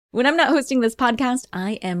When I'm not hosting this podcast,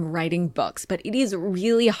 I am writing books, but it is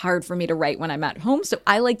really hard for me to write when I'm at home, so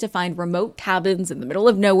I like to find remote cabins in the middle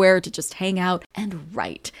of nowhere to just hang out and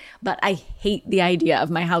write. But I hate the idea of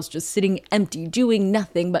my house just sitting empty, doing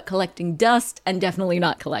nothing but collecting dust and definitely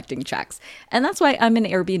not collecting checks. And that's why I'm an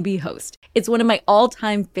Airbnb host. It's one of my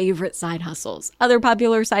all-time favorite side hustles. Other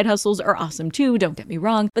popular side hustles are awesome too, don't get me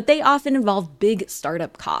wrong, but they often involve big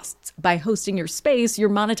startup costs. By hosting your space, you're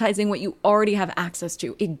monetizing what you already have access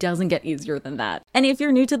to. It doesn't get easier than that. And if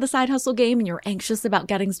you're new to the side hustle game and you're anxious about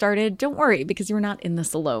getting started, don't worry, because you're not in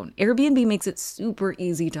this alone. Airbnb makes it super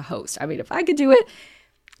easy to host. I mean, if I could do it,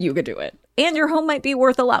 you could do it. And your home might be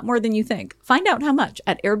worth a lot more than you think. Find out how much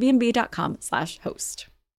at airbnb.com/host.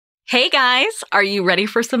 Hey guys, are you ready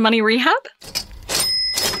for some money rehab?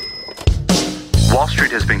 Wall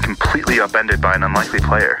Street has been completely upended by an unlikely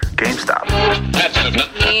player, GameStop.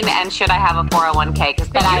 And should I have a 401k? Because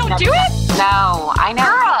you don't do it? No, I know.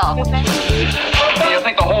 Girl! You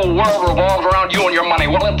think the whole world revolves around you and your money?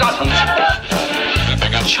 Well, it doesn't.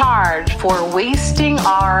 Charge for wasting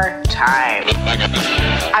our time.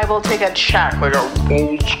 I will take a check like a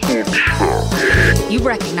old school check. You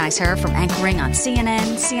recognize her from anchoring on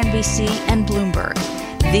CNN, CNBC, and Bloomberg.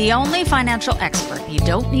 The only financial expert you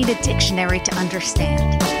don't need a dictionary to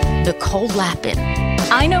understand. Nicole Lapin.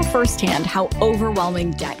 I know firsthand how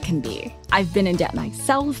overwhelming debt can be. I've been in debt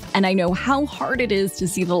myself, and I know how hard it is to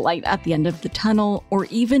see the light at the end of the tunnel, or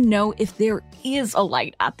even know if there is a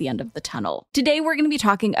light at the end of the tunnel. Today, we're going to be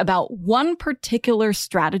talking about one particular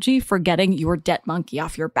strategy for getting your debt monkey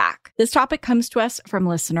off your back. This topic comes to us from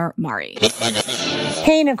listener Mari.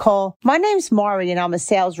 Hey, Nicole. My name's Mari, and I'm a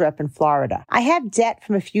sales rep in Florida. I have debt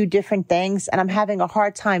from a few different things, and I'm having a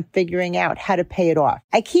hard time figuring out how to pay it off.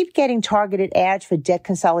 I keep getting targeted ads for debt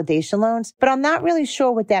consolidation loans, but I'm not really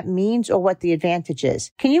sure what that means or what the advantage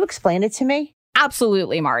is. Can you explain it to me?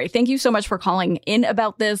 Absolutely, Mari. Thank you so much for calling in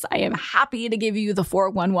about this. I am happy to give you the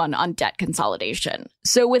 411 on debt consolidation.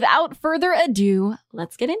 So without further ado,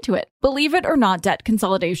 let's get into it. Believe it or not, debt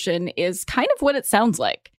consolidation is kind of what it sounds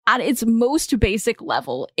like. At its most basic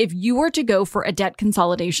level, if you were to go for a debt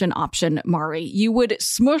consolidation option, Mari, you would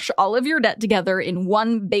smush all of your debt together in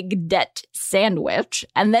one big debt sandwich,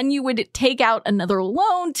 and then you would take out another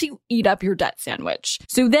loan to eat up your debt sandwich.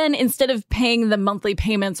 So then instead of paying the monthly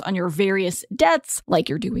payments on your various debts like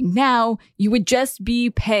you're doing now, you would just be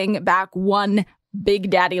paying back one Big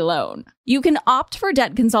Daddy loan. You can opt for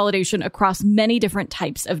debt consolidation across many different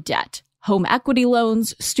types of debt. Home equity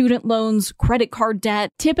loans, student loans, credit card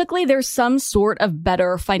debt. Typically, there's some sort of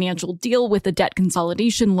better financial deal with a debt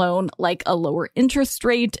consolidation loan, like a lower interest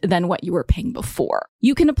rate than what you were paying before.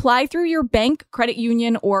 You can apply through your bank, credit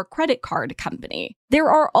union, or credit card company. There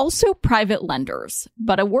are also private lenders,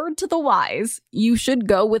 but a word to the wise, you should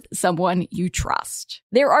go with someone you trust.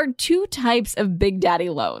 There are two types of Big Daddy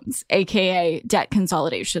loans, aka debt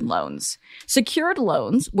consolidation loans. Secured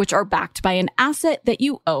loans, which are backed by an asset that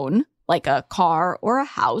you own, like a car or a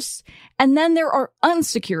house. And then there are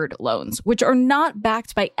unsecured loans, which are not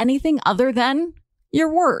backed by anything other than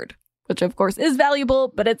your word, which of course is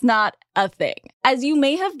valuable, but it's not a thing. As you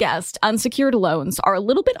may have guessed, unsecured loans are a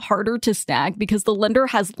little bit harder to snag because the lender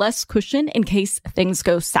has less cushion in case things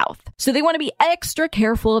go south. So they want to be extra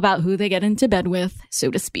careful about who they get into bed with,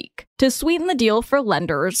 so to speak. To sweeten the deal for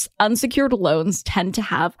lenders, unsecured loans tend to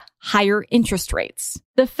have higher interest rates.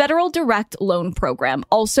 The Federal Direct Loan Program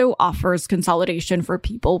also offers consolidation for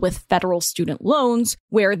people with federal student loans,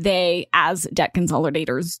 where they, as debt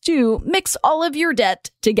consolidators do, mix all of your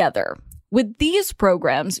debt together. With these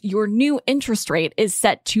programs, your new interest rate is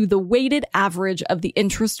set to the weighted average of the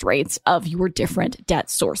interest rates of your different debt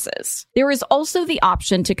sources. There is also the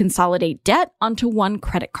option to consolidate debt onto one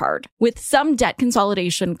credit card. With some debt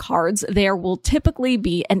consolidation cards, there will typically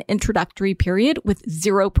be an introductory period with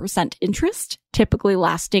 0% interest, typically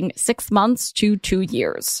lasting 6 months to 2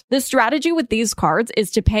 years. The strategy with these cards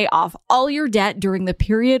is to pay off all your debt during the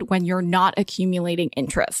period when you're not accumulating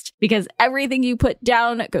interest, because everything you put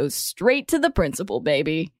down goes straight to the principal,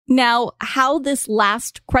 baby. Now, how this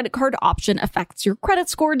last credit card option affects your credit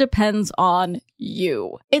score depends on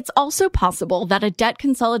you. It's also possible that a debt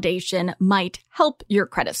consolidation might help your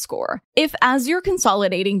credit score. If as you're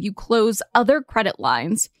consolidating, you close other credit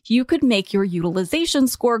lines, you could make your utilization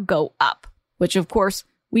score go up, which of course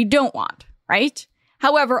we don't want, right?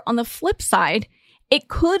 However, on the flip side, it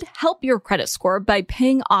could help your credit score by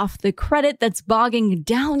paying off the credit that's bogging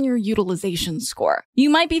down your utilization score. You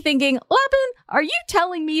might be thinking, Lapin, are you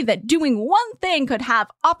telling me that doing one thing could have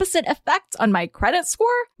opposite effects on my credit score?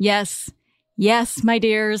 Yes, Yes, my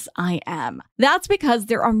dears, I am. That's because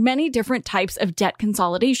there are many different types of debt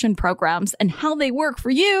consolidation programs, and how they work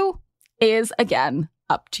for you is, again,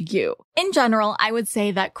 up to you. In general, I would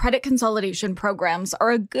say that credit consolidation programs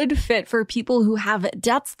are a good fit for people who have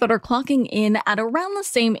debts that are clocking in at around the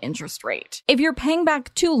same interest rate. If you're paying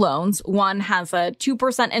back two loans, one has a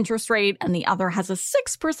 2% interest rate and the other has a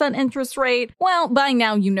 6% interest rate, well, by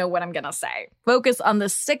now you know what I'm gonna say. Focus on the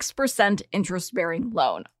 6% interest-bearing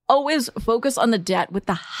loan. Always focus on the debt with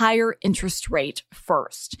the higher interest rate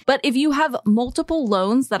first. But if you have multiple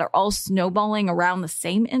loans that are all snowballing around the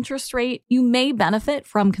same interest rate, you may benefit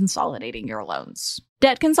from consolidating your loans.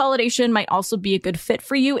 Debt consolidation might also be a good fit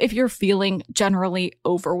for you if you're feeling generally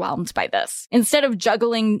overwhelmed by this. Instead of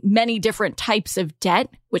juggling many different types of debt,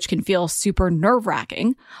 which can feel super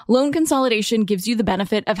nerve-wracking, loan consolidation gives you the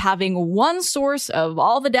benefit of having one source of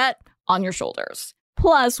all the debt on your shoulders.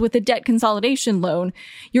 Plus, with a debt consolidation loan,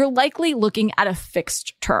 you're likely looking at a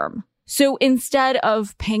fixed term. So instead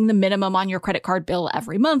of paying the minimum on your credit card bill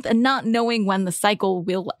every month and not knowing when the cycle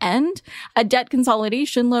will end, a debt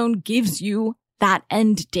consolidation loan gives you that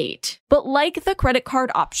end date. But like the credit card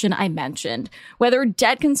option I mentioned, whether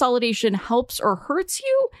debt consolidation helps or hurts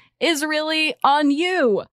you is really on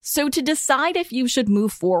you. So to decide if you should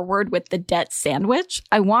move forward with the debt sandwich,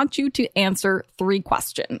 I want you to answer 3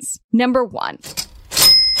 questions. Number 1.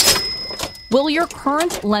 Will your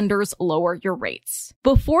current lenders lower your rates?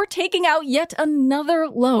 Before taking out yet another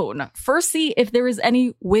loan, first see if there is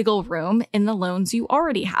any wiggle room in the loans you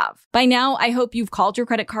already have. By now, I hope you've called your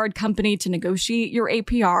credit card company to negotiate your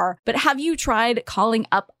APR, but have you tried calling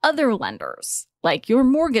up other lenders, like your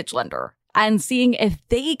mortgage lender, and seeing if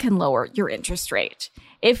they can lower your interest rate?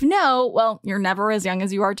 If no, well, you're never as young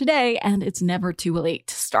as you are today, and it's never too late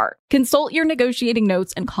to start. Consult your negotiating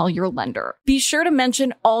notes and call your lender. Be sure to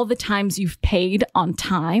mention all the times you've paid on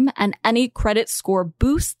time and any credit score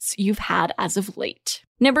boosts you've had as of late.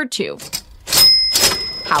 Number 2.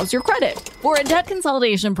 How's your credit? For a debt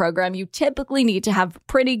consolidation program, you typically need to have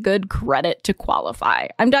pretty good credit to qualify.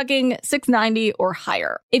 I'm talking 690 or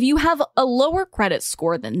higher. If you have a lower credit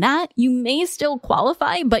score than that, you may still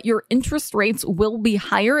qualify, but your interest rates will be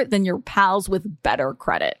higher than your pals with better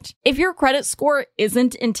credit. If your credit score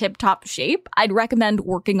isn't in tip-top shape, I'd recommend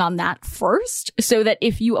working on that first so that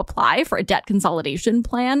if you apply for a debt consolidation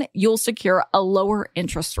plan, you'll secure a lower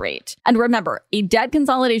interest rate. And remember, a debt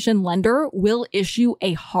consolidation lender will issue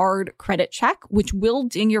a hard credit check, which will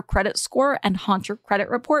ding your credit score and haunt your credit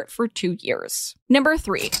report for 2 years. Number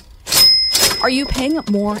 3. Are you paying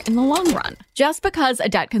more in the long run? Just because a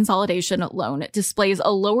debt consolidation loan displays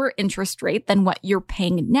a lower interest rate than what you're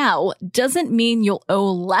paying now doesn't mean you'll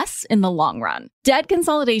owe less in the long run. Debt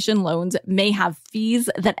consolidation loans may have fees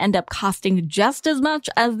that end up costing just as much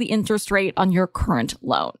as the interest rate on your current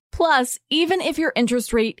loan. Plus, even if your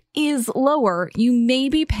interest rate is lower, you may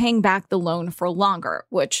be paying back the loan for longer,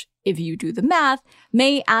 which, if you do the math,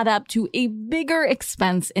 may add up to a bigger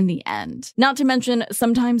expense in the end. Not to mention,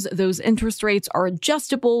 sometimes those interest rates are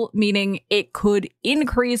adjustable, meaning it could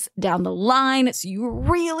increase down the line. So you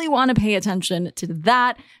really want to pay attention to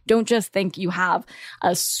that. Don't just think you have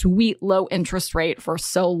a sweet low interest rate for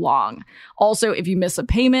so long. Also, if you miss a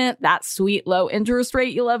payment, that sweet low interest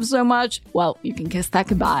rate you love so much, well, you can kiss that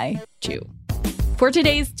goodbye too. For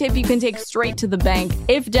today's tip you can take straight to the bank,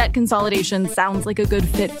 if debt consolidation sounds like a good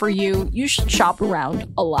fit for you, you should shop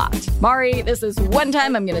around a lot. Mari, this is one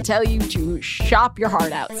time I'm going to tell you to shop your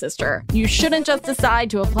heart out, sister. You shouldn't just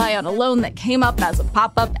decide to apply on a loan that came up as a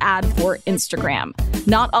pop-up ad for Instagram.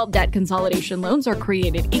 Not all debt consolidation loans are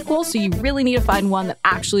created equal, so you really need to find one that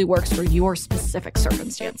actually works for your specific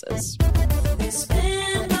circumstances.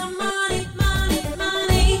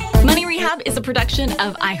 Money Rehab is a production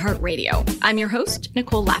of iHeartRadio. I'm your host,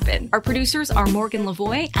 Nicole Lappin. Our producers are Morgan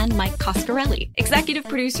Lavoie and Mike Coscarelli. Executive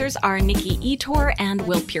producers are Nikki Etor and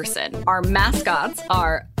Will Pearson. Our mascots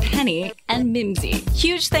are Penny and Mimsy.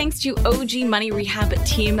 Huge thanks to OG Money Rehab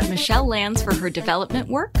team Michelle Lands for her development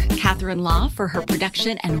work, Catherine Law for her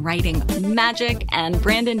production and writing magic, and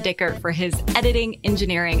Brandon Dicker for his editing,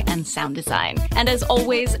 engineering, and sound design. And as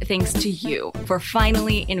always, thanks to you for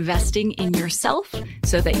finally investing in yourself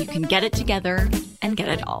so that you can get it together and get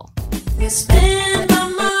it all.